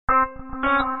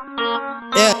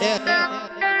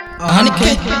100K.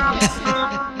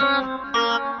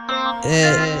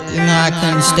 Yeah, you know I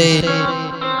couldn't stay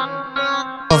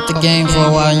off the game for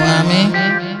a while, you know what I mean?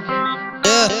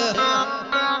 Yeah.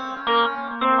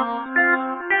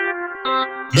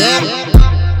 Yeah.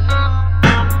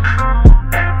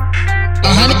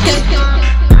 100K.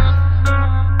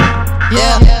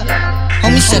 Yeah.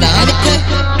 Homie said 100K.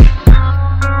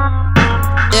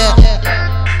 Yeah.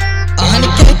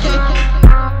 100K.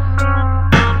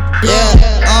 Yeah.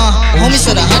 Homie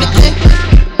said 100K.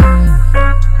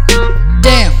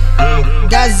 Damn.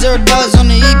 Got $0 on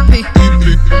the EP.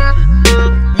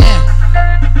 Man,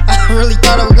 I really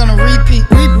thought I was gonna repeat.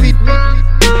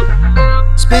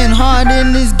 Spin hard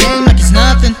in this game like it's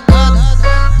nothing.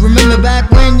 Remember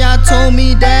back when y'all told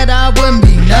me that I wouldn't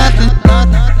be nothing.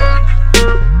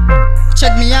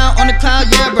 Check me out on the cloud,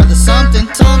 yeah, brother, something.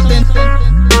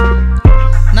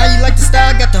 Now you like the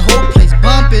style, got the whole place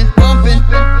bumping.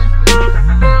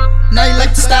 Now you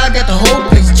like the style, got the whole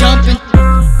place jumping.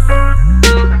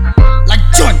 Like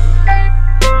joint.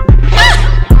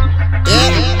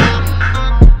 Yeah.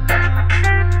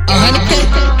 100K.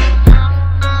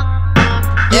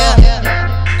 Yeah.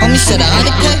 Homie said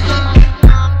 100K.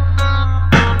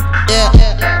 Yeah.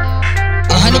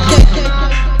 100K.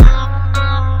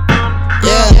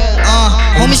 Yeah.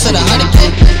 Homie said 100K.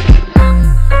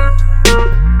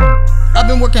 I've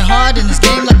been working hard in this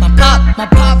game like my pop.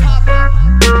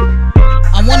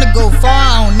 I wanna go far,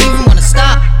 I don't even wanna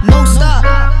stop. No stop.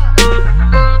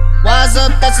 Wise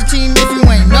up, that's a team if you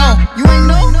ain't know. You ain't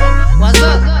know? Wise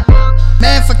up.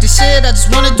 Man, fuck this shit, I just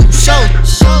wanna do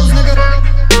shows, nigga.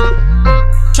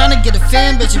 Tryna get a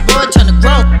fan, but your boy tryna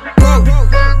grow.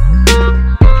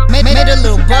 Made a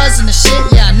little buzz in the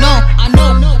shit, yeah, I know.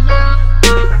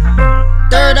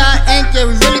 Third eye ink, yeah,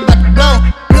 we really bout to blow.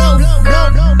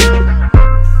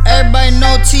 Everybody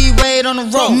know T-Wade on the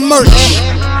road. Merch.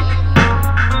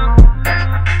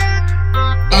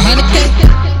 100K.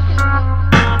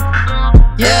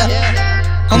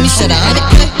 Yeah. Homie said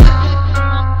 100K.